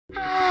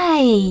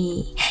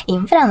Hi!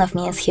 In front of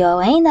me is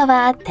HUAWEI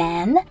Nova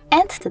 10,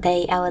 and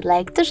today I would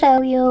like to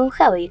show you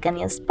how you can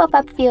use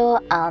pop-up view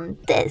on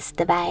this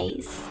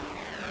device.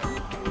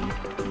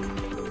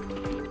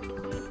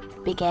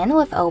 Begin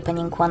with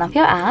opening one of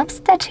your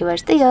apps that you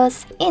wish to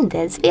use in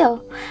this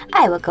view.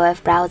 I will go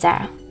with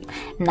browser.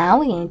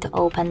 Now you need to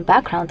open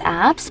background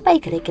apps by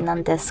clicking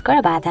on the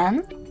square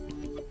button.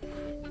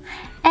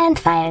 And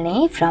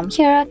finally, from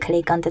here,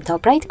 click on the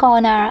top right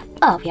corner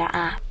of your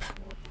app.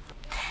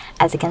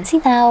 As you can see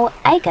now,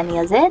 I can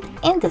use it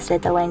in this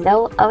little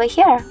window over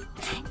here.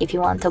 If you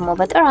want to move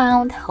it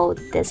around, hold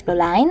this blue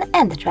line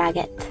and drag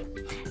it.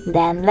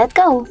 Then let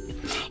go.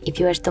 If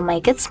you wish to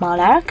make it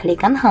smaller,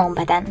 click on Home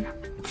button.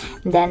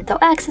 Then to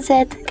access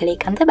it,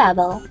 click on the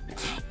bubble.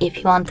 If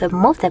you want to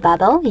move the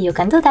bubble, you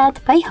can do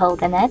that by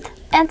holding it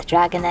and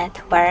dragging it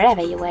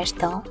wherever you wish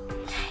to.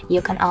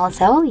 You can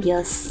also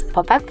use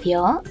pop-up view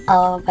or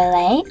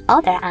overlay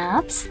other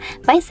apps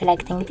by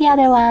selecting the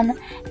other one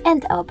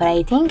and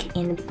operating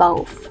in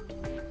both.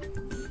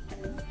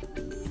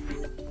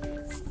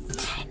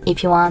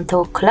 If you want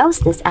to close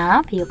this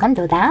app, you can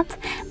do that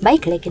by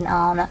clicking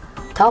on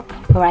top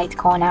right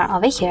corner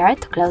over here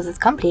to close it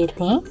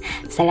completely,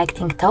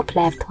 selecting top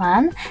left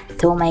one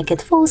to make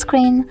it full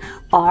screen,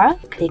 or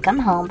click on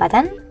Home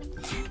button,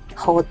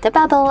 hold the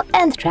bubble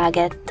and drag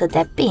it to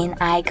the pin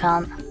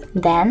icon.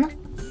 Then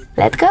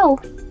let go!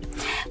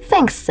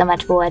 Thanks so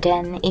much for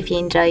watching. If you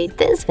enjoyed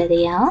this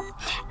video,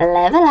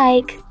 leave a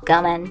like,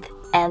 comment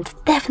and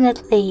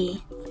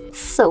definitely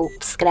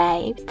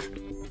subscribe.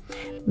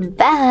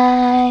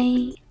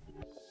 Bye!